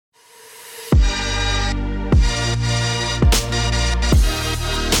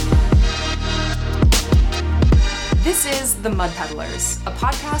The Mud Peddlers, a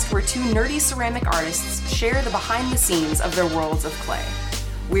podcast where two nerdy ceramic artists share the behind the scenes of their worlds of clay.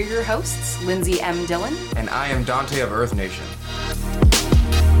 We're your hosts, Lindsay M. Dillon. And I am Dante of Earth Nation.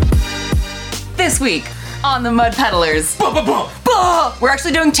 This week on The Mud Peddlers. We're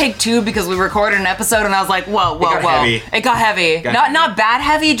actually doing take 2 because we recorded an episode and I was like, whoa. It got heavy. Not bad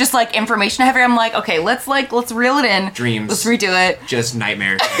heavy, just like information heavy. I'm like, okay, let's reel it in. Dreams. Let's redo it. Just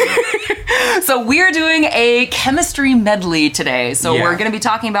nightmares. So we're doing a chemistry medley today. So we're going to be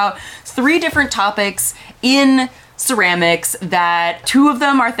talking about 3 different topics in ceramics that 2 of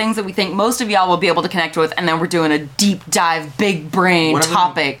them are things that we think most of y'all will be able to connect with, and then we're doing a deep dive, big brain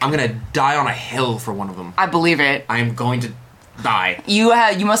topic. I'm going to die on a hill for one of them. I believe it. I am going to die.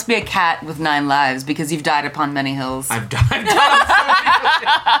 You must be a cat with 9 lives because you've died upon many hills. I've died on so many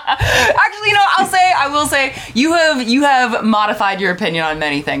Actually, I will say you have modified your opinion on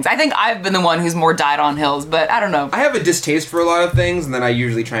many things. I think I've been the one who's more died on hills, but I don't know. I have a distaste for a lot of things, and then I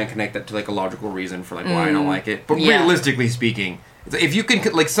usually try and connect that to like a logical reason for like why I don't like it. But realistically speaking, if you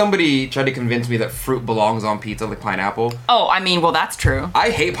can, like, somebody tried to convince me that fruit belongs on pizza, like pineapple. Oh, I mean, well, that's true. I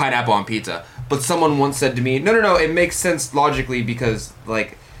hate pineapple on pizza. But someone once said to me, no, it makes sense logically because,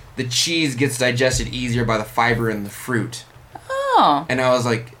 like, the cheese gets digested easier by the fiber in the fruit. Oh. And I was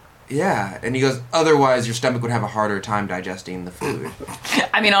like, yeah. And he goes, otherwise your stomach would have a harder time digesting the food.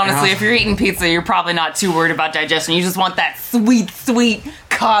 I mean, honestly, if you're eating pizza, you're probably not too worried about digestion. You just want that sweet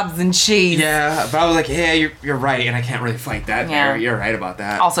carbs and cheese. Yeah, but I was like, yeah, you're right, and I can't really fight that. Yeah. You're right about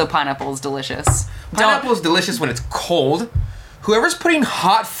that. Also, pineapple is delicious. Pineapple is delicious when it's cold. Whoever's putting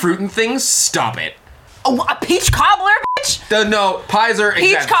hot fruit in things, stop it. Oh, a peach cobbler, bitch? No, pies are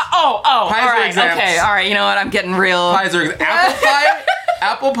exempt. Pies all right, exempt. okay, all right, you know what, I'm getting real. Pies are exempt.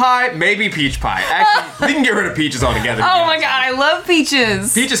 Apple pie, maybe peach pie. Actually, we can get rid of peaches altogether. Oh my god, I love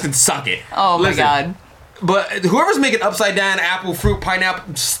peaches. Peaches can suck it. Oh my god. But whoever's making upside down apple, fruit,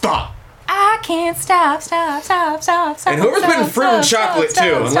 pineapple, stop. I can't stop. And whoever's putting fruit and chocolate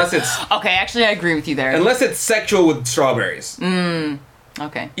too, unless it's... Okay, actually, I agree with you there. Unless it's sexual with strawberries.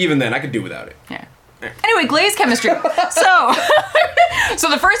 Okay. Even then, I could do without it. Yeah. Anyway, glaze chemistry. So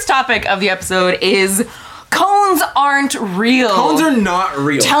the first topic of the episode is cones aren't real. Cones are not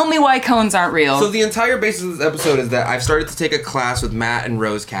real. Tell me why cones aren't real. So the entire basis of this episode is that I've started to take a class with Matt and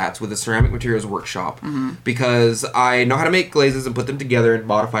Rose Katz with the Ceramic Materials Workshop because I know how to make glazes and put them together and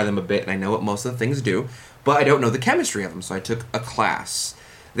modify them a bit, and I know what most of the things do, but I don't know the chemistry of them, so I took a class.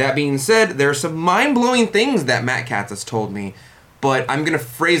 That being said, there are some mind-blowing things that Matt Katz has told me, but I'm going to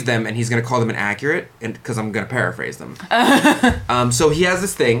phrase them, and he's going to call them inaccurate, because I'm going to paraphrase them. So he has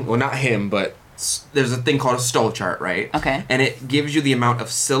this thing, well, not him, but there's a thing called a stall chart, right? Okay. And it gives you the amount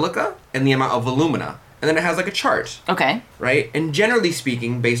of silica and the amount of alumina. And then it has like a chart. Okay. Right? And generally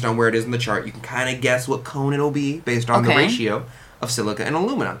speaking, based on where it is in the chart, you can kind of guess what cone it'll be based on the ratio of silica and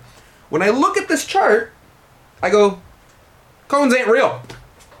alumina. When I look at this chart, I go, cones ain't real.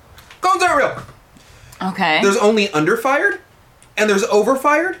 Cones aren't real. Okay. There's only underfired, and there's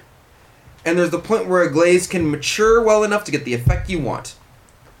overfired, and there's the point where a glaze can mature well enough to get the effect you want.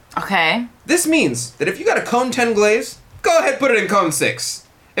 Okay. This means that if you got a cone 10 glaze, go ahead put it in cone 6.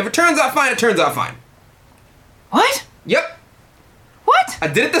 If it turns out fine, it turns out fine. What? Yep. What? I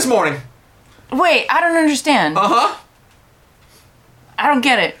did it this morning. Wait, I don't understand. Uh-huh. I don't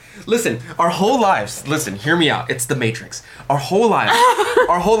get it. Listen, our whole lives, hear me out. It's the Matrix. Our whole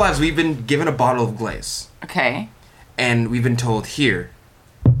lives we've been given a bottle of glaze. Okay. And we've been told, here,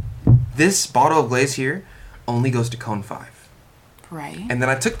 this bottle of glaze here only goes to cone 5. Right. And then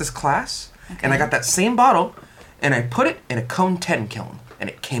I took this class, and I got that same bottle, and I put it in a cone 10 kiln, and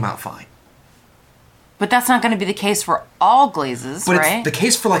it came out fine. But that's not going to be the case for all glazes, right? But it's the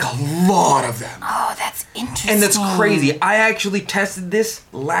case for like a lot of them. Oh, that's interesting. And that's crazy. I actually tested this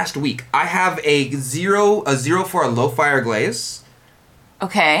last week. I have a zero for a low fire glaze.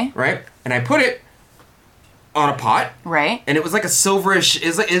 Okay. Right? And I put it on a pot. Right. And it was like a silverish,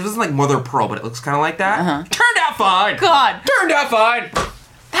 it wasn't like mother of pearl, but it looks kind of like that. Turned out fine. God. Turned out fine.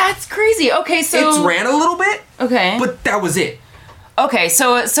 That's crazy. Okay, so it's ran a little bit. Okay. But that was it. Okay,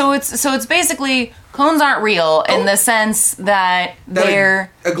 so it's basically cones aren't real in the sense that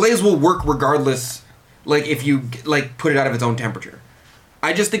they're a glaze will work regardless, like if you like put it out of its own temperature.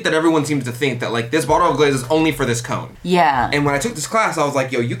 I just think that everyone seems to think that like this bottle of glaze is only for this cone. Yeah. And when I took this class, I was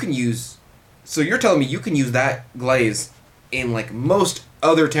like, yo, you can use. So you're telling me you can use that glaze in like most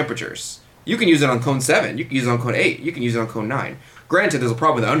other temperatures. You can use it on cone 7. You can use it on cone 8. You can use it on cone 9. Granted, there's a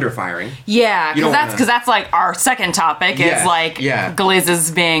problem with underfiring. Yeah, because that's like our second topic is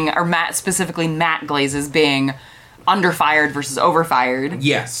glazes being, or specifically matte glazes being underfired versus overfired.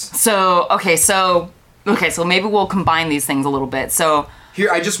 Yes. So, okay, so Okay, so maybe we'll combine these things a little bit. So here,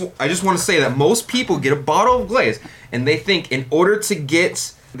 I just want to say that most people get a bottle of glaze, and they think in order to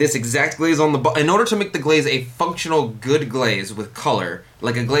get this exact glaze on the in order to make the glaze a functional good glaze with color,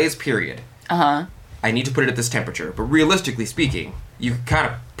 like a glaze period. I need to put it at this temperature. But realistically speaking, you can kind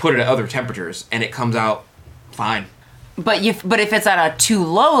of put it at other temperatures, and it comes out fine. But if it's at a too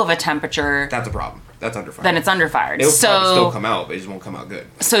low of a temperature, that's a problem. That's underfired. Then it's underfired. It'll probably still come out, but it just won't come out good.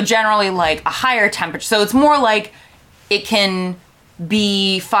 So generally, like a higher temperature. So it's more like it can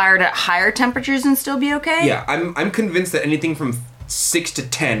be fired at higher temperatures and still be okay? Yeah, I'm convinced that anything from 6 to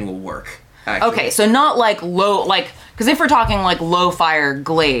 10 will work. Actually. Okay, so not like low, like, because if we're talking like low fire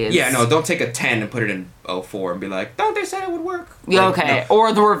glaze. Yeah, no, don't take a 10 and put it in 04 and be like, don't they say it would work? Yeah, like, okay. No.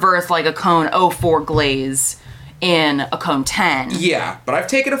 Or the reverse, like a cone 04 glaze in a cone 10. Yeah, but I've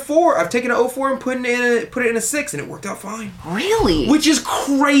taken a 4. I've taken a 04 and put it in a 6, and it worked out fine. Really? Which is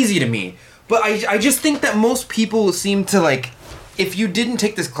crazy to me. But I just think that most people seem to, like, if you didn't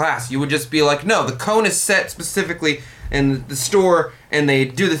take this class, you would just be like, no, the cone is set specifically in the store, and they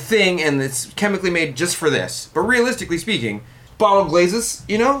do the thing, and it's chemically made just for this. But realistically speaking, bottle glazes,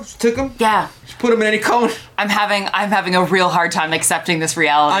 you know, just took them. Yeah. Just put them in any cone. I'm having a real hard time accepting this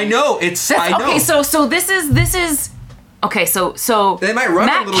reality. I know, I know. Okay, so this is okay, so they might run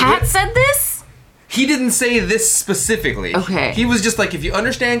Matt a little Cat bit. said this? He didn't say this specifically. Okay. He was just like, if you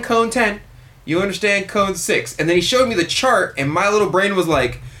understand cone 10, you understand cone 6. And then he showed me the chart, and my little brain was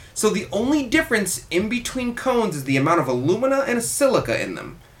like, so the only difference in between cones is the amount of alumina and a silica in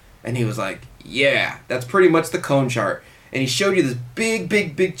them. And he was like, yeah, that's pretty much the cone chart. And he showed you this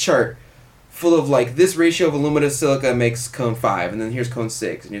big chart full of like this ratio of alumina to silica makes cone 5, and then here's cone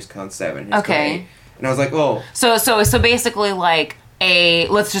 6, and here's cone 7, here's cone 8. And I was like, oh. So basically like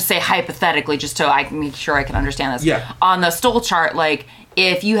let's just say hypothetically, just so I can make sure I can understand this. Yeah. On the Stoll chart, like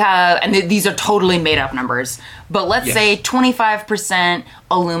if you have, and these are totally made up numbers, but let's say 25%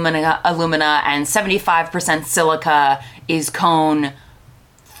 alumina and 75% silica is cone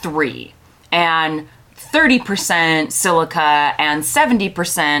 3, and 30% silica and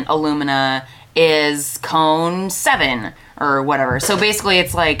 70% alumina is cone 7 or whatever. So basically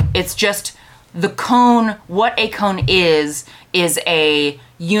it's like, it's just the cone, what a cone is a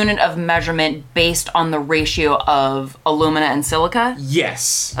unit of measurement based on the ratio of alumina and silica?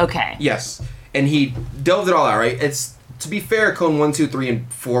 Yes. Okay. Yes. And he delved it all out, right? It's, to be fair, cone 1, 2, 3,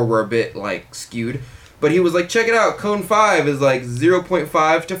 and 4 were a bit, like, skewed. But he was like, check it out, cone 5 is like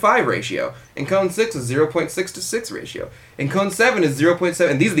 0.5 to 5 ratio. And cone 6 is 0.6 to 6 ratio. And cone 7 is 0.7,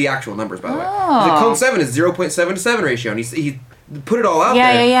 and these are the actual numbers, by the way. Like, cone 7 is 0.7 to 7 ratio, and he put it all out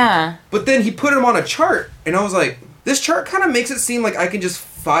there. Yeah. But then he put them on a chart, and I was like, this chart kind of makes it seem like I can just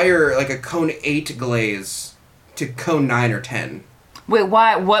fire like a cone 8 glaze to cone 9 or 10. Wait,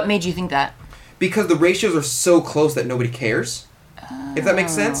 why? What made you think that? Because the ratios are so close that nobody cares. If that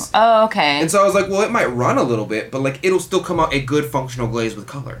makes sense. Oh, okay. And so I was like, well, it might run a little bit, but like it'll still come out a good functional glaze with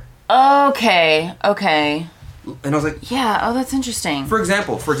color. Okay. And I was like, yeah. Oh, that's interesting. For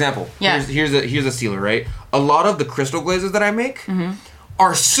example. Yeah. Here's a sealer, right? A lot of the crystal glazes that I make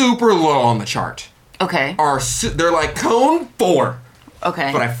are super low on the chart. Okay. They're like cone 4.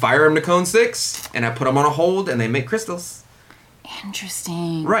 Okay. But I fire them to cone 6, and I put them on a hold, and they make crystals.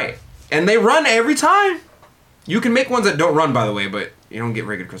 Interesting. Right. And they run every time. You can make ones that don't run, by the way, but you don't get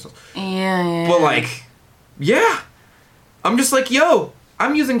very good crystals. Yeah. But like, yeah. I'm just like, yo,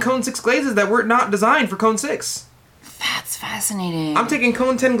 I'm using cone 6 glazes that were not designed for cone 6. That's fascinating. I'm taking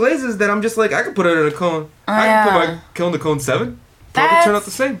cone 10 glazes that I'm just like, I could put it in a cone. I can put my cone to cone 7. Probably turn out the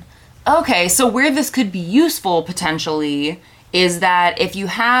same. Okay, so where this could be useful potentially is that if you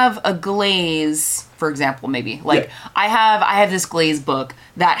have a glaze, for example, maybe like I have this glaze book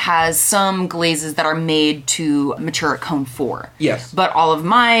that has some glazes that are made to mature at cone 4. Yes. But all of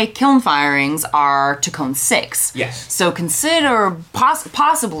my kiln firings are to cone 6. Yes. So consider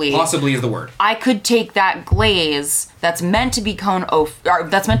possibly Possibly is the word. I could take that glaze that's meant to be cone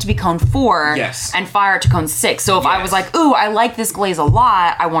 4 Yes. and fire it to cone 6. So if I was like, ooh, I like this glaze a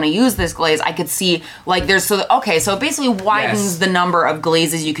lot, I want to use this glaze, I could see like there's so it basically widens the number of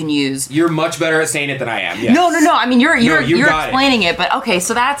glazes you can use. You're much better at saying it than I am. Yes. No. I mean you're explaining it, but okay,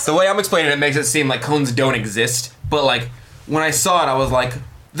 so that's the way I'm explaining it makes it seem like cones don't exist, but like when I saw it I was like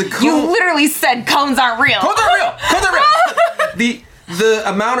the cone. You literally said cones aren't real. Cones are real. The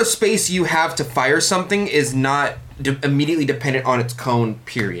amount of space you have to fire something is not immediately dependent on its cone,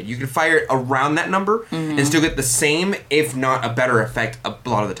 period. You can fire it around that number and still get the same, if not a better effect a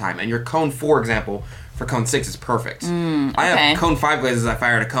lot of the time. And your cone 4 example for cone 6 is perfect. I have cone 5 glazes I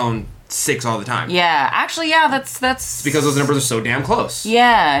fire at a cone 6 all the time. Yeah, actually, yeah, that's... It's because those numbers are so damn close.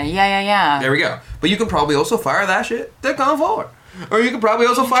 Yeah. There we go. But you can probably also fire that shit to cone 4. Or you can probably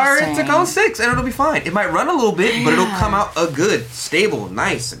also fire it to cone 6, and it'll be fine. It might run a little bit, but it'll come out a good, stable,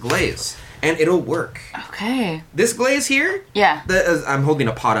 nice glaze. And it'll work. Okay. This glaze here, I'm holding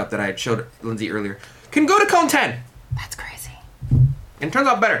a pot up that I had showed Lindsay earlier, can go to cone 10. That's crazy. And it turns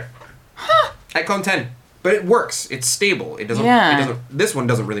out better. Huh. At cone 10. But it works. It's stable. It doesn't. This one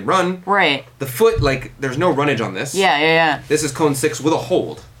doesn't really run. Right. The foot, like, there's no runnage on this. Yeah. This is cone 6 with a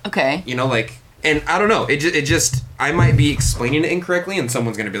hold. Okay. You know, like, and I don't know. It just I might be explaining it incorrectly, and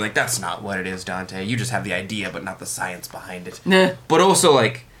someone's gonna be like, "That's not what it is, Dante. You just have the idea, but not the science behind it." Nah. But also,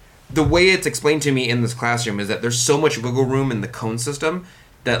 like, the way it's explained to me in this classroom is that there's so much wiggle room in the cone system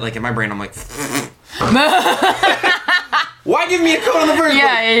that, like, in my brain, I'm like. Why give me a cone in the first place?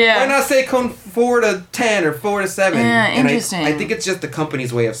 Yeah. Why not say cone 4 to 10 or 4 to 7? Yeah, interesting. And I think it's just the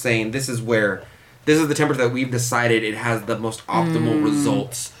company's way of saying this is the temperature that we've decided it has the most optimal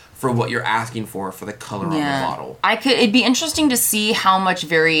results for what you're asking for the color on the bottle. It'd be interesting to see how much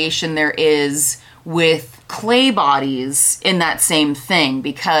variation there is with clay bodies in that same thing,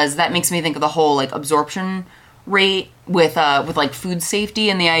 because that makes me think of the whole like absorption rate with like food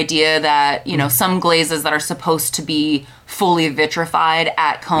safety, and the idea that, you know, some glazes that are supposed to be fully vitrified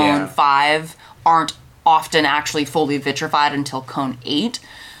at cone 5 aren't often actually fully vitrified until cone 8.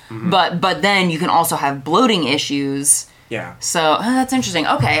 But then you can also have bloating issues. Yeah. So that's interesting.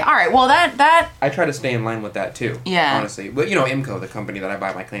 Okay. All right. Well, that I try to stay in line with that too. Yeah. Honestly, but you know, IMCO, the company that I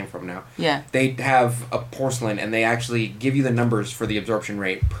buy my claim from now. Yeah. They have a porcelain, and they actually give you the numbers for the absorption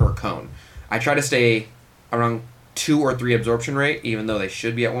rate per cone. I try to stay around 2 or 3 absorption rate, even though they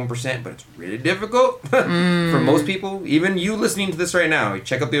should be at 1%, but it's really difficult for most people. Even you listening to this right now, you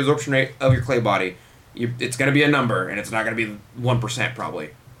check out the absorption rate of your clay body. It's going to be a number, and it's not going to be 1% probably.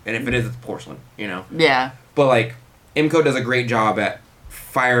 And if it is, it's porcelain, you know? Yeah. But, like, IMCO does a great job at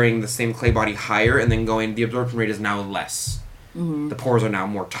firing the same clay body higher and then going, the absorption rate is now less. The pores are now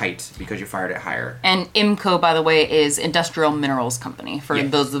more tight because you fired it higher. And IMCO, by the way, is Industrial Minerals Company for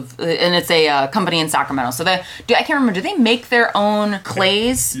those of, and it's a company in Sacramento. So I can't remember. Do they make their own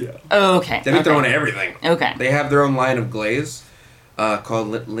clays? Yeah. Oh, okay. They make their own everything. Okay. They have their own line of glaze called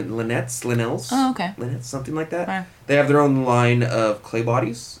Linnets. Oh, okay. Linnets, something like that. They have their own line of clay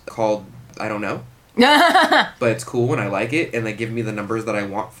bodies called, I don't know. But it's cool and I like it, and they give me the numbers that I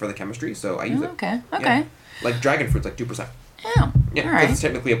want for the chemistry, so I use it. Okay. Yeah. Like dragon fruit's like 2%. Yeah. Yeah, all right. It's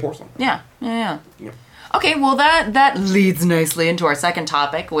technically a porcelain. Yeah. Okay, well that leads nicely into our second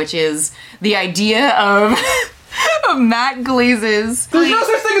topic, which is the idea of matte glazes. There's no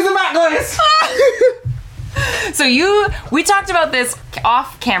such thing as a matte glaze! So we talked about this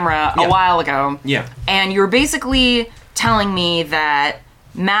off camera a while ago. Yeah. And you were basically telling me that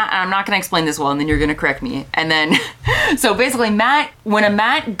matte, I'm not going to explain this well, and then you're going to correct me. And then, so basically when a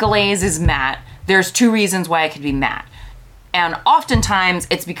matte glaze is matte, there's 2 reasons why it could be matte. And oftentimes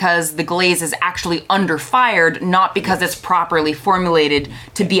it's because the glaze is actually underfired, not because it's properly formulated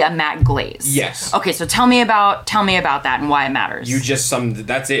to be a matte glaze. Yes. Okay, so tell me about that and why it matters. You just summed,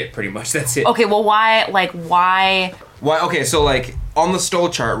 that's it, pretty much, that's it. Okay, well why? Why, okay, so like, on the Stoll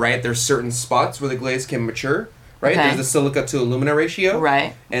chart, right, there's certain spots where the glaze can mature, right? Okay. There's the silica to alumina ratio.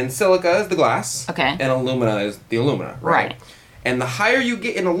 Right. And silica is the glass. Okay. And alumina is the alumina, right? And the higher you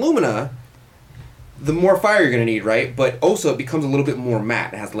get in alumina, the more fire you're going to need, right? But also it becomes a little bit more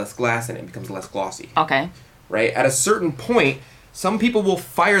matte. It has less glass in it. It becomes less glossy. Okay. Right? At a certain point, some people will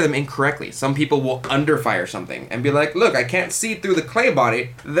fire them incorrectly. Some people will underfire something and be like, look, I can't see through the clay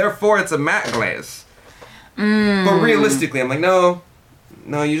body, therefore it's a matte glaze. But realistically, I'm like, no,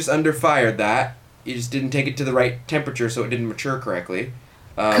 you just underfired that. You just didn't take it to the right temperature, so it didn't mature correctly.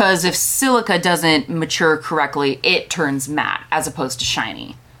 Because if silica doesn't mature correctly, it turns matte as opposed to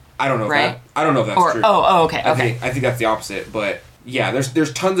shiny. I don't know right? I don't know if that's true. Oh, okay. I think that's the opposite, but yeah,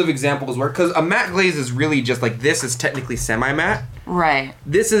 there's tons of examples where, because a matte glaze is really just like, this is technically semi-matte. Right.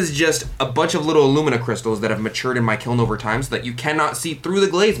 This is just a bunch of little alumina crystals that have matured in my kiln over time so that you cannot see through the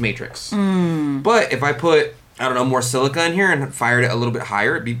glaze matrix. But if I put, I don't know, more silica in here and fired it a little bit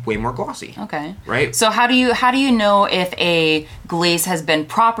higher, it'd be way more glossy. Okay. Right? So how do you know if a glaze has been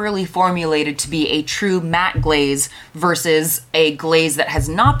properly formulated to be a true matte glaze versus a glaze that has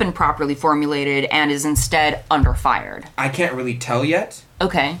not been properly formulated and is instead underfired? I can't really tell yet.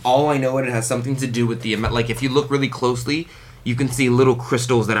 Okay. All I know, it has something to do with the, like, if you look really closely, you can see little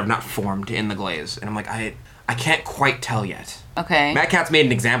crystals that have not formed in the glaze. And I'm like, I can't quite tell yet. Okay. Matt Katz made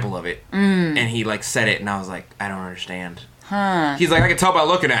an example of it, and he like said it, and I was like, I don't understand. He's like, I can tell by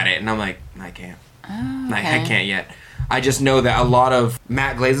looking at it, and I'm like, I can't. Oh, okay. I can't yet. I just know that a lot of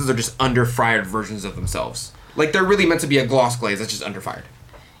matte glazes are just under-fired versions of themselves. Like, they're really meant to be a gloss glaze that's just under-fired.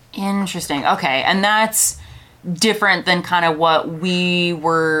 Interesting. Okay, and that's different than kind of what we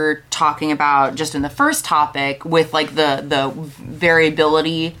were talking about just in the first topic with, like, the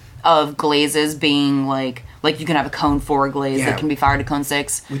variability of glazes being, like you can have a cone 4 glaze that can be fired to cone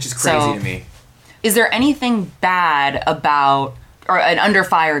 6. Which is crazy to me. Is there anything bad about, or an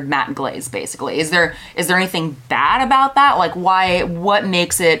under-fired matte glaze, basically? Is there anything bad about that? Like, what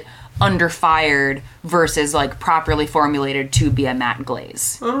makes it under-fired versus, like, properly formulated to be a matte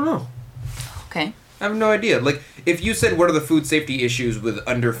glaze? I don't know. Okay. I have no idea. Like, if you said, what are the food safety issues with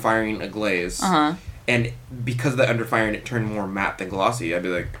under-firing a glaze? And because of the under-firing, it turned more matte than glossy, I'd be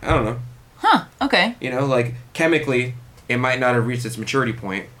like, I don't know. Huh, okay. You know, like, chemically, it might not have reached its maturity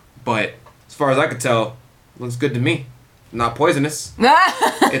point, but as far as I could tell, it looks good to me. Not poisonous.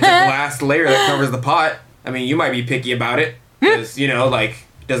 It's a glass layer that covers the pot. I mean, you might be picky about it, because, you know, like,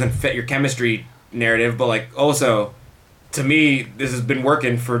 it doesn't fit your chemistry narrative, but, like, also, to me, this has been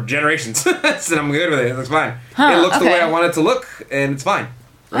working for generations, and I'm good with it. It looks fine. It looks the way I want it to look, and it's fine,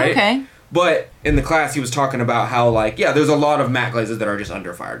 right? Okay. But in the class, he was talking about how, like, yeah, there's a lot of matte glazes that are just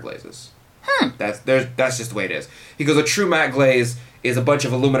under-fired glazes. That's just the way it is. He goes, a true matte glaze is a bunch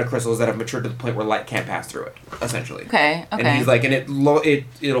of alumina crystals that have matured to the point where light can't pass through it, essentially. Okay. And he's like, and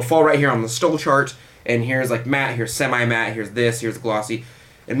it'll fall right here on the Stoll chart, and here's, like, matte, here's semi-matte, here's this, here's glossy.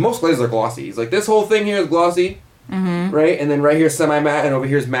 And most glazes are glossy. He's like, this whole thing here is glossy, right? And then right here is semi-matte, and over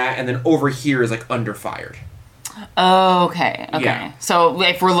here is matte, and then over here is, like, under-fired. Oh, okay. Yeah. So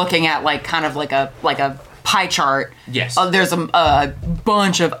if we're looking at, like, kind of like a pie chart, yes, there's a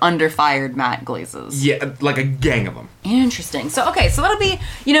bunch of under-fired matte glazes. Yeah, like a gang of them. Interesting. So, okay, so that'll be,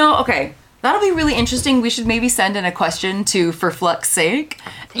 that'll be really interesting. We should maybe send in a question to For Flux's Sake.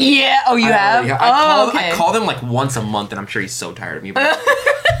 Yeah. Oh, you have? I call them, like, once a month, and I'm sure he's so tired of me. But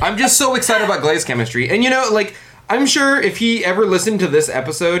I'm just so excited about glaze chemistry. And, like, I'm sure if he ever listened to this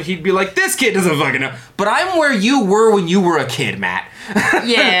episode, he'd be like, this kid doesn't fucking know. But I'm where you were when you were a kid, Matt.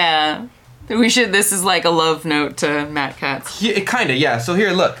 Yeah. This is like a love note to Matt Katz. Yeah, kinda, yeah. So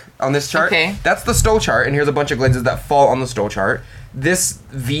here, look, on this chart, okay, that's the Stoll chart, and here's a bunch of glazes that fall on the Stoll chart. This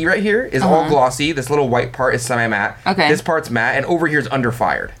V right here is all glossy. This little white part is semi-matte. Okay. This part's matte, and over here is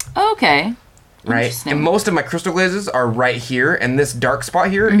under-fired. Okay. Right? And most of my crystal glazes are right here, and this dark spot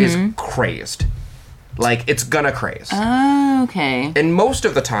here is crazed. Like, it's gonna craze. Oh, okay. And most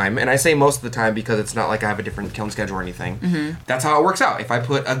of the time, and I say most of the time because it's not like I have a different kiln schedule or anything, that's how it works out. If I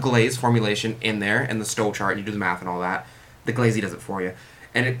put a glaze formulation in there and the Stoll chart, and you do the math and all that, the glazey does it for you.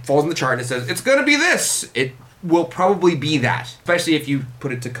 And it falls in the chart and it says, it's gonna be this! It will probably be that. Especially if you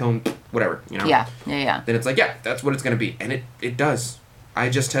put it to cone, whatever, you know? Yeah. Then it's like, yeah, that's what it's gonna be. And it does. I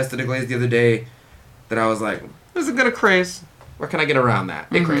just tested a glaze the other day that I was like, this is gonna craze. Where can I get around that?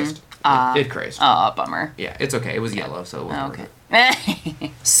 It crazed. It crazed. Oh, bummer. Yeah, it's okay. It was yellow, so it wasn't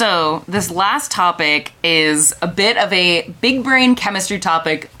okay. So, this last topic is a bit of a big brain chemistry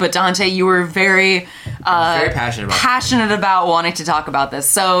topic, but Dante, you were very passionate about wanting to talk about this.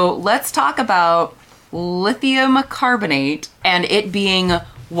 So, let's talk about lithium carbonate and it being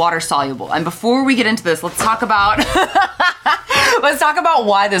water soluble. And before we get into this, let's talk about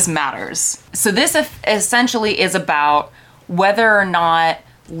why this matters. So, this essentially is about whether or not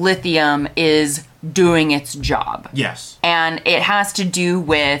lithium is doing its job. Yes. And it has to do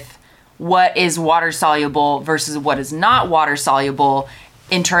with what is water soluble versus what is not water soluble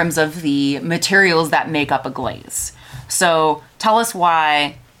in terms of the materials that make up a glaze. So tell us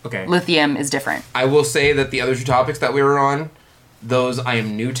why lithium is different. I will say that the other two topics that we were on, those I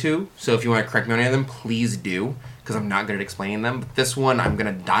am new to. So if you want to correct me on any of them, please do, because I'm not good at explaining them. But this one I'm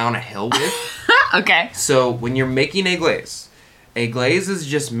going to die on a hill with. Okay. So when you're making a glaze is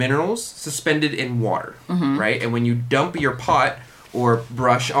just minerals suspended in water, right? And when you dump your pot or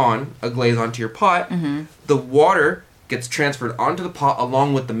brush on a glaze onto your pot, the water gets transferred onto the pot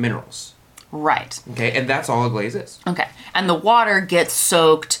along with the minerals. Right. Okay, and that's all a glaze is. Okay. And the water gets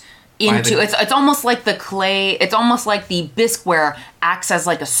soaked into it's almost like the clay, it's almost like the bisqueware acts as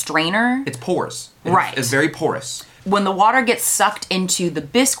like a strainer. It's porous. Right. It's very porous. When the water gets sucked into the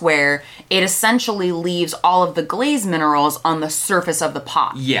bisqueware, it essentially leaves all of the glaze minerals on the surface of the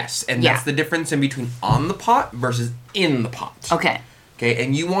pot. Yes, and that's the difference in between on the pot versus in the pot. Okay. Okay,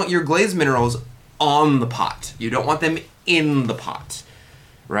 and you want your glaze minerals on the pot. You don't want them in the pot,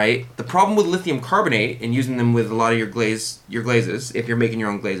 right? The problem with lithium carbonate and using them with a lot of your glazes, if you're making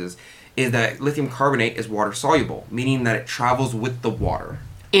your own glazes, is that lithium carbonate is water soluble, meaning that it travels with the water.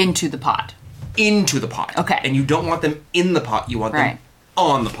 Into the pot. Into the pot. Okay. And you don't want them in the pot, you want them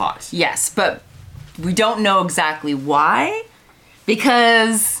on the pot. Yes, but we don't know exactly why,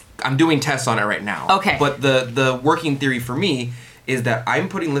 because... I'm doing tests on it right now. Okay. But the working theory for me is that I'm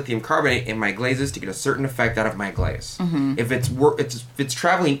putting lithium carbonate in my glazes to get a certain effect out of my glaze. Mm-hmm. If it's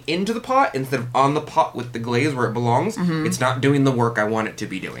traveling into the pot instead of on the pot with the glaze where it belongs, it's not doing the work I want it to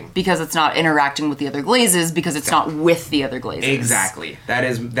be doing. Because it's not interacting with the other glazes, because it's not with the other glazes. Exactly. That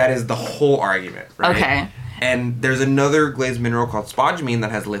is the whole argument, right? Okay. And there's another glaze mineral called spodumene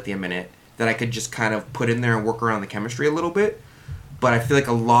that has lithium in it that I could just kind of put in there and work around the chemistry a little bit. But I feel like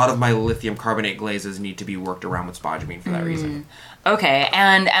a lot of my lithium carbonate glazes need to be worked around with spodumene for that reason. Okay,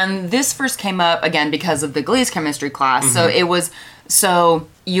 and this first came up, again, because of the glaze chemistry class. So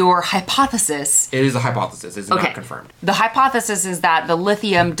your hypothesis... It is a hypothesis. It's not confirmed. The hypothesis is that the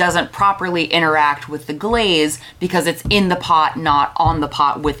lithium doesn't properly interact with the glaze because it's in the pot, not on the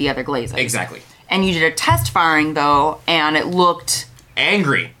pot with the other glazes. Exactly. And you did a test firing, though, and it looked...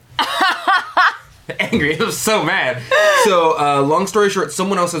 Angry. Angry. It was so mad. So, long story short,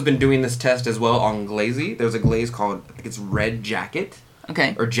 someone else has been doing this test as well on glazy. There's a glaze called, I think it's Red Jacket.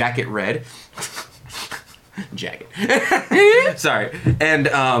 Okay. Or Jacket Red. Jacket. Sorry. And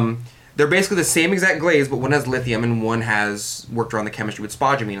they're basically the same exact glaze, but one has lithium and one has worked around the chemistry with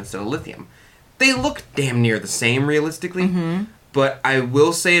spodumene instead of lithium. They look damn near the same, realistically. Mm-hmm. But I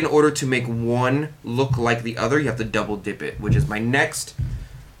will say in order to make one look like the other, you have to double dip it, which is my next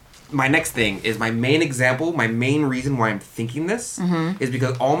thing is my main example, my main reason why I'm thinking this is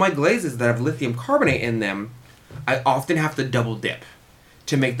because all my glazes that have lithium carbonate in them, I often have to double dip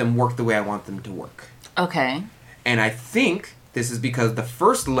to make them work the way I want them to work. Okay. And I think this is because the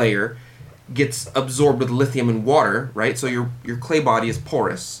first layer gets absorbed with lithium and water, right? So your clay body is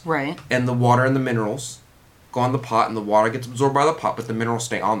porous. Right. And the water and the minerals go on the pot and the water gets absorbed by the pot, but the minerals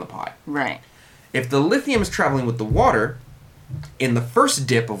stay on the pot. Right. If the lithium is traveling with the water, in the first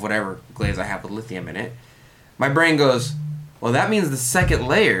dip of whatever glaze I have with lithium in it, my brain goes, well, that means the second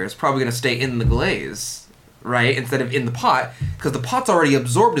layer is probably going to stay in the glaze, right? Instead of in the pot, because the pot's already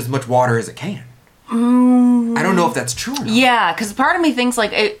absorbed as much water as it can. I don't know if that's true or not. Yeah, because part of me thinks,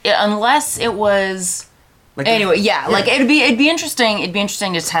 like, unless it was... Like anyway, yeah, like, it'd be interesting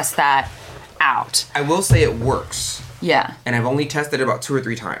to test that out. I will say it works. Yeah. And I've only tested it about 2 or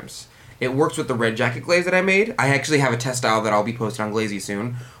 3 times. It works with the Red Jacket glaze that I made. I actually have a test style that I'll be posting on Glazy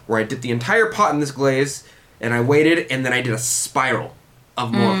soon, where I dipped the entire pot in this glaze, and I waited, and then I did a spiral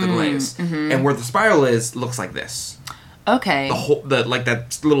of more of the glaze. And where the spiral is, looks like this. Okay. Like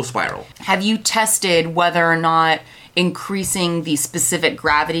that little spiral. Have you tested whether or not increasing the specific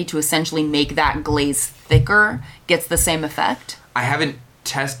gravity to essentially make that glaze thicker gets the same effect? I haven't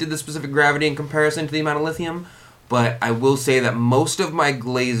tested the specific gravity in comparison to the amount of lithium, but I will say that most of my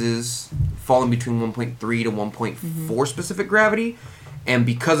glazes fall in between 1.3 to 1.4 specific gravity, and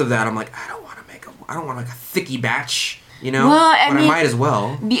because of that, I'm like, I don't want to make a thicky batch, you know. Well, I might as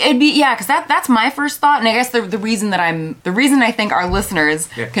well. Because that's my first thought, and I guess the reason I think our listeners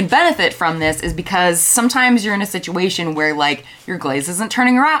can benefit from this is because sometimes you're in a situation where like your glaze isn't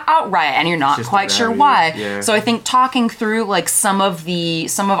turning out right, and you're not quite sure why. Yeah. So I think talking through like some of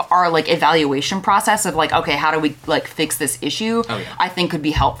our like evaluation process of like, okay, how do we like fix this issue? I think could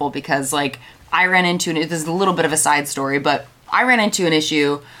be helpful because like I ran into, and this is a little bit of a side story, but I ran into an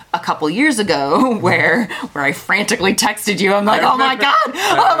issue a couple years ago where I frantically texted you. I'm like, oh my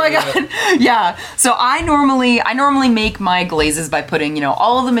god. Yeah. So I normally make my glazes by putting,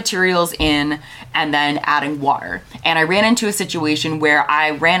 all of the materials in and then adding water. And I ran into a situation where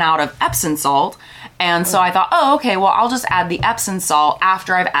I ran out of Epsom salt. And so I thought, oh, okay, well, I'll just add the Epsom salt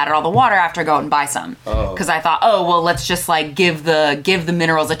after I've added all the water after I go out and buy some. Because I thought, oh, well, let's just like give the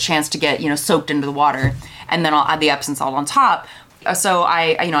minerals a chance to get, soaked into the water. And then I'll add the Epsom salt on top. So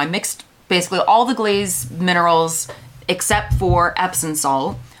I mixed basically all the glaze minerals except for Epsom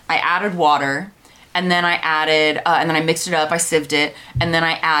salt. I added water, and then I mixed it up. I sieved it, and then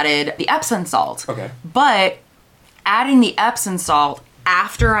I added the Epsom salt. Okay. But adding the Epsom salt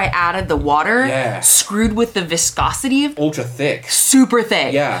after I added the water screwed with the viscosity of ultra thick. Super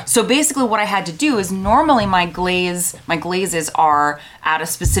thick. Yeah. So basically what I had to do is normally my glazes are at a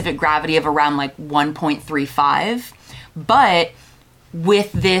specific gravity of around like 1.35, but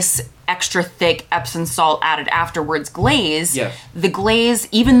with this extra thick Epsom salt added afterwards glaze, the glaze,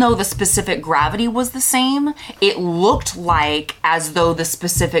 even though the specific gravity was the same, it looked like as though the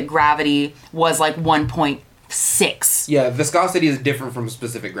specific gravity was like 1.6. Yeah, viscosity is different from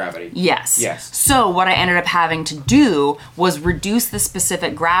specific gravity. Yes. So what I ended up having to do was reduce the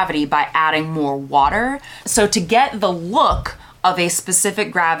specific gravity by adding more water. So to get the look of a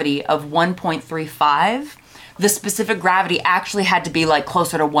specific gravity of 1.35, the specific gravity actually had to be like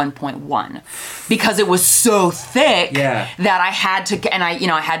closer to 1.1 because it was so thick that I had to, and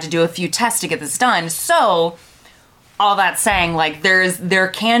I had to do a few tests to get this done. So all that saying, like, there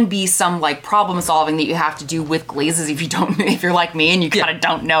can be some like problem solving that you have to do with glazes if you're like me and you kind of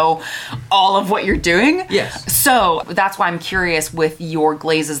don't know all of what you're doing. Yes. So that's why I'm curious with your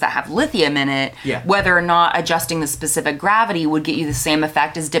glazes that have lithium in it, whether or not adjusting the specific gravity would get you the same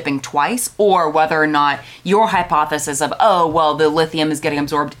effect as dipping twice, or whether or not your hypothesis of, oh, well, the lithium is getting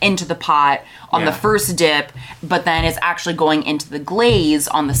absorbed into the pot on the first dip, but then it's actually going into the glaze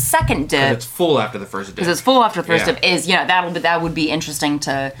on the second dip. Because it's full after the first dip. Because it's full after the first dip. That would be interesting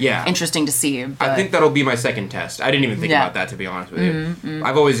to see. But I think that'll be my second test. I didn't even think about that, to be honest with you.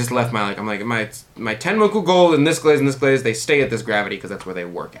 I've always just left my 10 Moku Gold and this glaze, they stay at this gravity because that's where they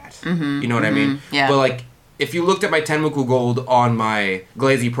work at. You know what I mean? Yeah. But like, if you looked at my 10 Moku Gold on my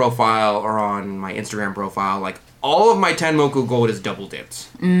Glazy profile or on my Instagram profile, like, all of my 10 Moku Gold is double dipped.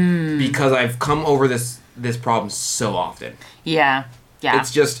 Because I've come over this problem so often. Yeah.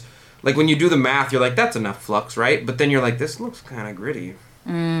 It's just, like, when you do the math, you're like, that's enough flux, right? But then you're like, this looks kind of gritty.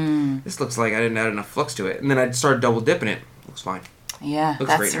 This looks like I didn't add enough flux to it. And then I started double dipping it. Looks fine. Yeah,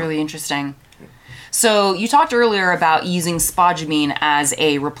 that's really interesting. So you talked earlier about using spodumene as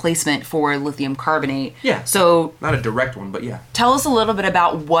a replacement for lithium carbonate. Yeah. So not a direct one, but yeah. Tell us a little bit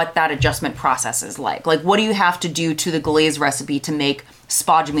about what that adjustment process is like. Like, what do you have to do to the glaze recipe to make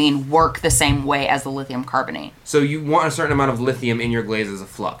spodumene work the same way as the lithium carbonate? So you want a certain amount of lithium in your glaze as a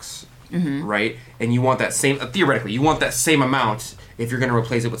flux, right? And you want that same, theoretically, you want that same amount if you're going to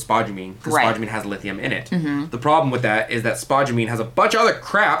replace it with spodumene, because spodumene has lithium in it. The problem with that is that spodumene has a bunch of other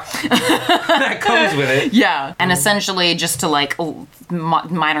crap that comes with it. Yeah. And essentially, just to like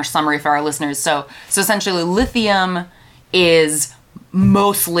minor summary for our listeners, so essentially lithium is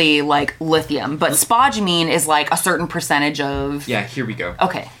mostly like lithium, but spodumene is like a certain percentage of... Yeah, here we go.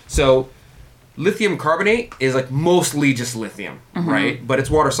 Okay. So lithium carbonate is like mostly just lithium, right? But it's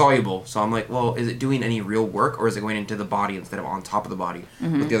water soluble. So I'm like, well, is it doing any real work, or is it going into the body instead of on top of the body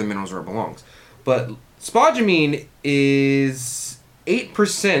with the other minerals where it belongs? But spodumene is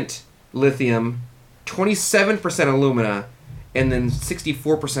 8% lithium, 27% alumina, and then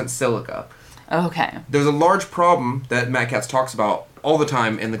 64% silica. Okay. There's a large problem that Matt Katz talks about all the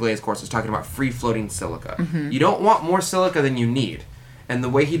time in the glaze courses, talking about free-floating silica. You don't want more silica than you need. And the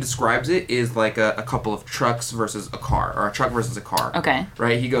way he describes it is like a couple of trucks versus a car, or a truck versus a car. Okay.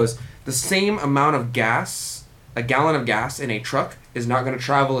 Right? He goes, the same amount of gas, a gallon of gas in a truck is not going to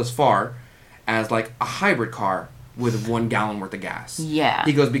travel as far as like a hybrid car with 1 gallon worth of gas. Yeah.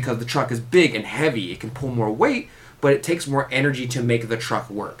 He goes, because the truck is big and heavy, it can pull more weight, but it takes more energy to make the truck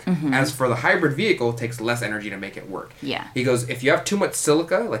work. As for the hybrid vehicle, it takes less energy to make it work. Yeah. He goes, if you have too much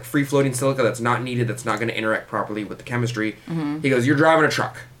silica, like free-floating silica that's not needed, that's not going to interact properly with the chemistry, he goes, you're driving a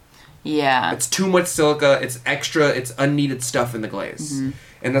truck. Yeah. It's too much silica, it's extra, it's unneeded stuff in the glaze.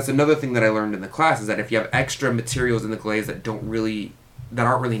 And that's another thing that I learned in the class, is that if you have extra materials in the glaze that aren't really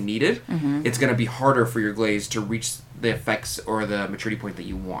needed, it's going to be harder for your glaze to reach the effects or the maturity point that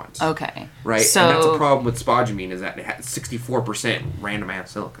you want. Okay. Right? So, and that's a problem with spodumene, is that it has 64% random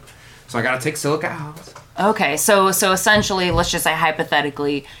ass silica. So I got to take silica out. Okay. So essentially, let's just say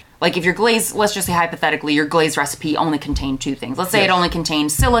hypothetically, like if your glaze, let's just say hypothetically, your glaze recipe only contained 2 things. Let's say it only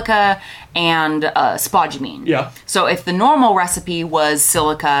contained silica and spodumene. Yeah. So if the normal recipe was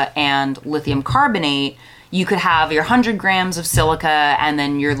silica and lithium carbonate, you could have your 100 grams of silica and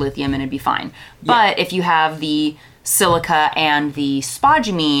then your lithium and it'd be fine. But if you have the silica and the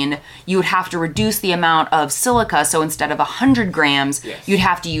spodumene, you would have to reduce the amount of silica. So instead of 100 grams, you'd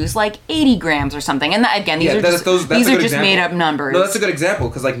have to use like 80 grams or something. And again, these are just made up numbers. No, that's a good example,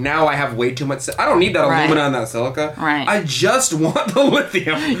 because like now I have way too much. I don't need that alumina and that silica. Right. I just want the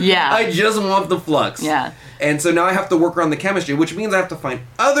lithium. Yeah. I just want the flux. Yeah. And so now I have to work around the chemistry, which means I have to find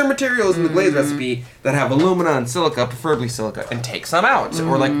other materials in the glaze recipe that have alumina and silica, preferably silica, and take some out,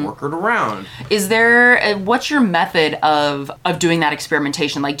 or like work it around. Is there, what's your method of doing that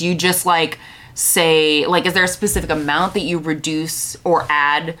experimentation? Like, do you just like say, like, is there a specific amount that you reduce or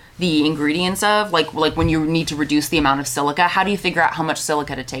add the ingredients of? Like when you need to reduce the amount of silica, how do you figure out how much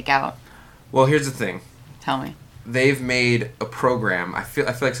silica to take out? Well, here's the thing. Tell me. They've made a program. I feel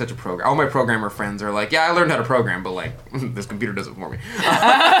like such a program. All my programmer friends are like, yeah, I learned how to program, but like, this computer does it for me.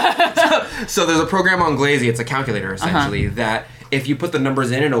 So there's a program on Glazy. It's a calculator, essentially, that if you put the numbers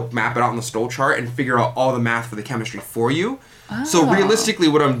in, it'll map it out on the stole chart and figure out all the math for the chemistry for you. So realistically,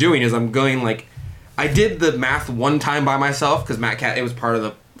 what I'm doing is I'm going like, I did the math one time by myself, because Matt Cat, it was part of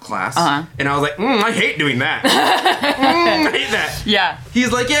the class, and I was like, I hate doing that. I hate that. Yeah.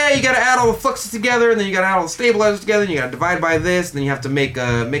 He's like, yeah, you gotta add all the fluxes together, and then you gotta add all the stabilizers together, and you gotta divide by this, and then you have to make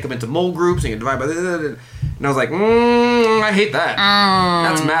them into mole groups, and you divide by this, and I was like, I hate that.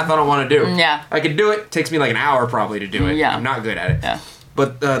 That's math I don't want to do. Yeah. I could do it. It takes me like an hour probably to do it. Yeah. I'm not good at it. Yeah.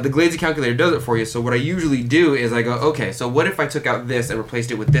 But the Glaze calculator does it for you, so what I usually do is I go, okay, so what if I took out this and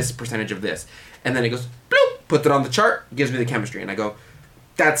replaced it with this percentage of this? And then it goes, bloop, puts it on the chart, gives me the chemistry, and I go,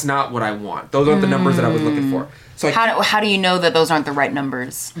 that's not what I want. Those aren't the numbers that I was looking for. So how do you know that those aren't the right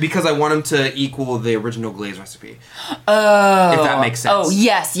numbers? Because I want them to equal the original Glaze recipe. Oh. If that makes sense. Oh,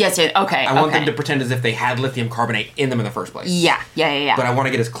 yes. Okay. I want them to pretend as if they had lithium carbonate in them in the first place. Yeah. But I want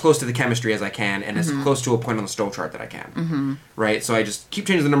to get as close to the chemistry as I can and as close to a point on the stool chart that I can. Right? So I just keep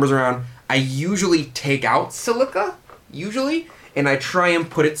changing the numbers around. I usually take out silica, and I try and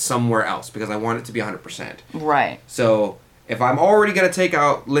put it somewhere else because I want it to be 100%. Right. So if I'm already going to take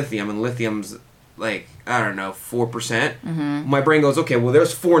out lithium, and lithium's like, I don't know, 4%, my brain goes, okay, well,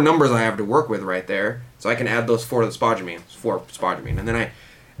 there's 4 numbers I have to work with right there, so I can add those 4 to the spodumene. It's 4 spodumene. And then I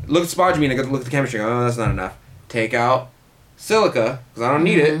look at spodumene, I go look at the chemistry, and go, oh, that's not enough. Take out silica, because I don't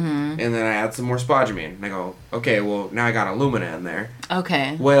need it, and then I add some more spodumene. And I go, okay, well, now I got alumina in there.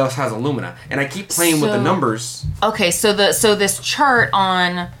 Okay. What else has alumina? And I keep playing with the numbers. Okay, so this chart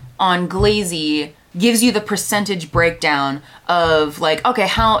on Glaze gives you the percentage breakdown of like, okay,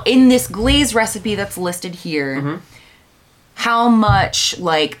 how in this Glaze recipe that's listed here, how much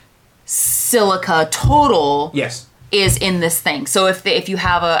like silica total is in this thing. So if you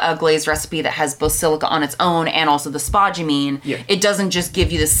have a Glaze recipe that has both silica on its own and also the spodumene, it doesn't just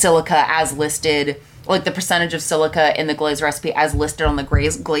give you the silica as listed, like the percentage of silica in the Glaze recipe as listed on the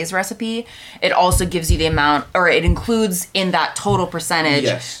Glaze recipe. It also gives you the amount, or it includes in that total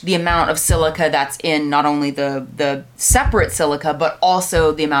percentage the amount of silica that's in not only the separate silica, but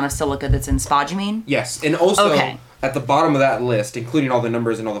also the amount of silica that's in spodumene. Yes, and also at the bottom of that list, including all the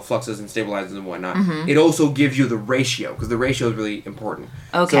numbers and all the fluxes and stabilizers and whatnot, it also gives you the ratio, because the ratio is really important.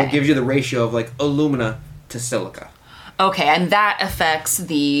 Okay. So it gives you the ratio of like alumina to silica. Okay, and that affects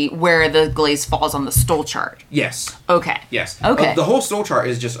where the Glaze falls on the stool chart. Yes. Okay. Yes. Okay. The whole stool chart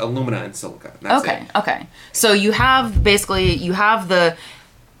is just alumina and silica. That's it. Okay. So you have the,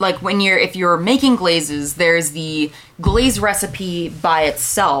 like if you're making glazes, there's the Glaze recipe by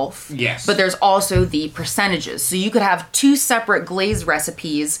itself. Yes. But there's also the percentages. So you could have 2 separate Glaze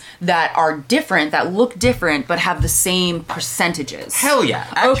recipes that are different, that look different, but have the same percentages. Hell yeah.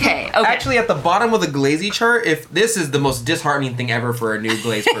 Okay. Actually, at the bottom of the Glaze chart, if this is the most disheartening thing ever for a new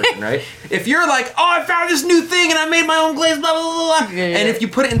Glaze person, right? If you're like, oh, I found this new thing and I made my own glaze, blah, blah, blah, blah. And if you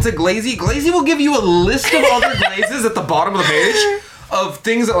put it into Glaze will give you a list of other glazes at the bottom of the page. Of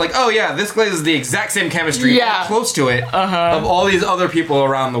things that like, oh yeah, this glaze is the exact same chemistry, close to it, of all these other people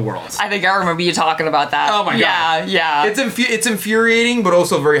around the world. I think I remember you talking about that. Oh my god. Yeah. It's infuriating, but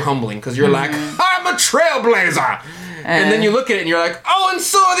also very humbling, because you're like, I'm a trailblazer! And then you look at it and you're like, oh, and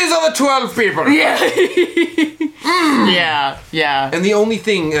so are these other 12 people! Yeah. Yeah. And the only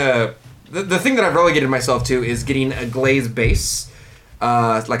thing, the thing that I've relegated myself to is getting a glaze base,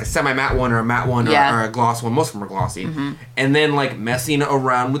 like a semi-matte one or a matte one or a gloss one. Most of them are glossy. And then like messing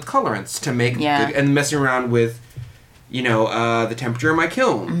around with colorants to make good, and messing around with, the temperature of my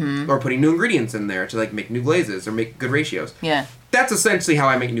kiln, or putting new ingredients in there to like make new glazes or make good ratios. Yeah. That's essentially how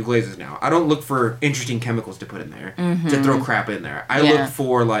I make new glazes now. I don't look for interesting chemicals to put in there, to throw crap in there. I look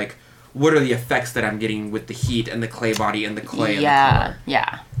for like, what are the effects that I'm getting with the heat and the clay body and the clay and the color.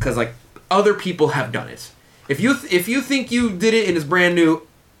 Yeah. Because like other people have done it. If you think you did it and it's brand new,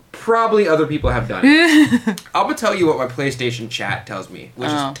 probably other people have done it. I'm gonna tell you what my PlayStation chat tells me, which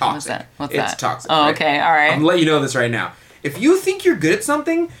is toxic. What's that? It's toxic. Oh, right? Okay, all right. I'm gonna let you know this right now. If you think you're good at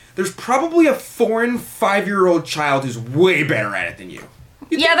something, there's probably a foreign 5-year-old child who's way better at it than you. That's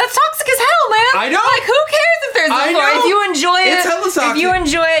toxic as hell, man. I know. Like, who cares if there's a story? If you enjoy it, it's hella toxic. If you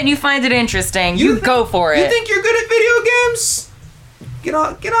enjoy it and you find it interesting, you go for it. You think you're good at video games? Get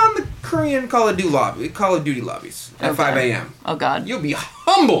on the Korean Call of Duty lobbies at 5 a.m. Oh God. You'll be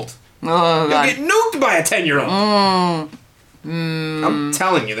humbled. Oh God. You'll get nuked by a 10-year-old. I'm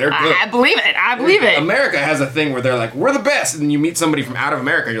telling you, they're good. I believe it. America has a thing where they're like, we're the best, and then you meet somebody from out of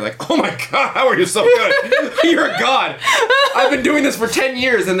America, and you're like, oh my God, how are you so good? You're a god. I've been doing this for 10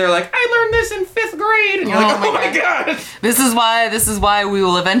 years, and they're like, I learned this in 5th grade, and you're like, oh my God. This is why we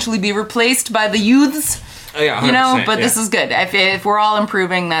will eventually be replaced by the youths. Yeah, but this is good. If we're all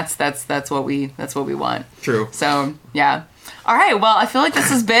improving, that's what we want. True. So yeah. All right. Well, I feel like this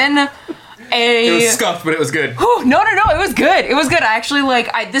has been It was scuffed, but it was good. Whew, no, it was good. It was good. I actually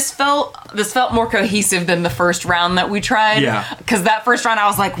this felt more cohesive than the first round that we tried. Yeah. Because that first round I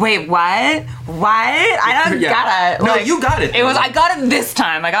was like, wait, what? I don't got it. No, you got it. I got it this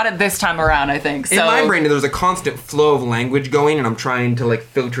time. I got it this time around, I think. So, in my brain, there's a constant flow of language going, and I'm trying to like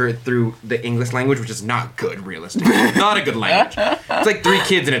filter it through the English language, which is not good, realistically. Not a good language. It's like 3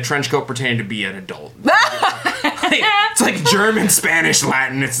 kids in a trench coat pretending to be an adult. It's like German, Spanish,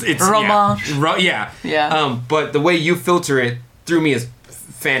 Latin. It's Romansh. Yeah. But the way you filter it through me is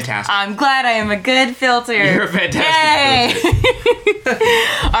fantastic. I'm glad I am a good filter. You're a fantastic filter.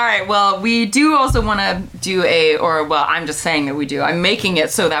 All right, well, we do also want to do I'm just saying that we do. I'm making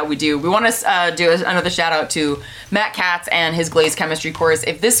it so that we do. We want to do another shout out to Matt Katz and his Glaze Chemistry course.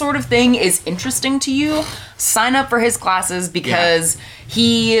 If this sort of thing is interesting to you, sign up for his classes because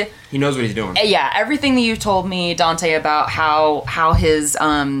he knows what he's doing. Yeah, everything that you told me, Dante, about how his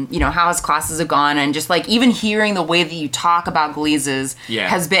how his classes have gone, and just like even hearing the way that you talk about glazes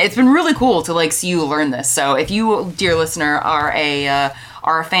it's been really cool to like see you learn this. So if you, dear listener, are a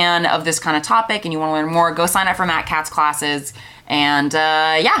fan of this kind of topic and you want to learn more, go sign up for Matt Katz classes. And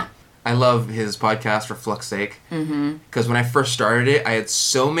I love his podcast for Flux sake. Because when I first started it, I had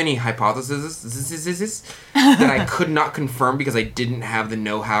so many hypotheses that I could not confirm because I didn't have the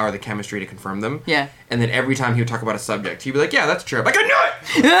know-how or the chemistry to confirm them. Yeah. And then every time he would talk about a subject, he'd be like, yeah, that's true. I'm like, I knew it!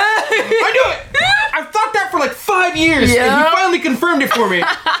 I knew it! I've thought that for like 5 years, and he finally confirmed it for me.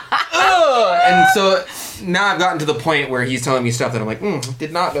 And so now I've gotten to the point where he's telling me stuff that I'm like,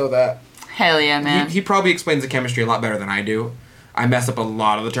 did not know that. Hell yeah, man. He probably explains the chemistry a lot better than I do. I mess up a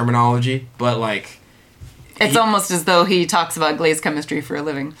lot of the terminology, but like... It's almost as though he talks about glaze chemistry for a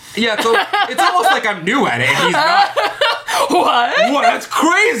living. Yeah, so it's almost like I'm new at it and he's not. What? That's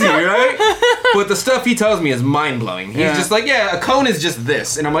crazy, right? But the stuff he tells me is mind-blowing. He's just like, a cone is just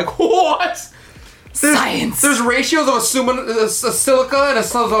this. And I'm like, what? Science. There's ratios of a silica and a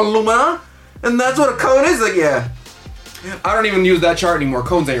alumina, and that's what a cone is? Like, yeah. I don't even use that chart anymore.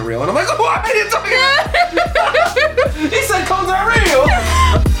 Cones ain't real. And I'm like, what are you talking about? He said cones aren't real.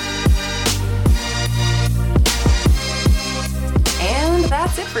 And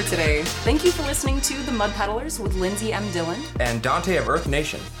that's it for today. Thank you for listening to The Mud Peddlers with Lindsay M. Dillon. And Dante of Earth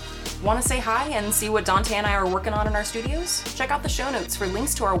Nation. Want to say hi and see what Dante and I are working on in our studios? Check out the show notes for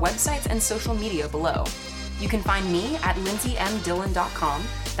links to our websites and social media below. You can find me at lindsaymdillon.com.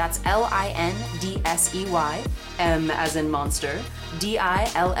 That's LINDSEY, M as in monster,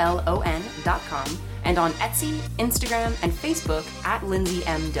 DILLON.com, and on Etsy, Instagram, and Facebook at Lindsay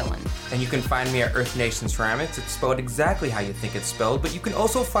M. Dillon. And you can find me at Earth Nation Ceramics. It's spelled exactly how you think it's spelled, but you can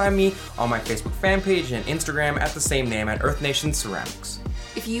also find me on my Facebook fan page and Instagram at the same name at Earth Nation Ceramics.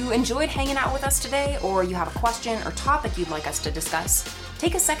 If you enjoyed hanging out with us today, or you have a question or topic you'd like us to discuss,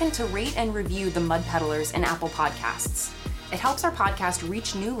 take a second to rate and review The Mud Peddlers in Apple Podcasts. It helps our podcast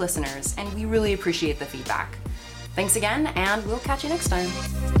reach new listeners, and we really appreciate the feedback. Thanks again, and we'll catch you next time.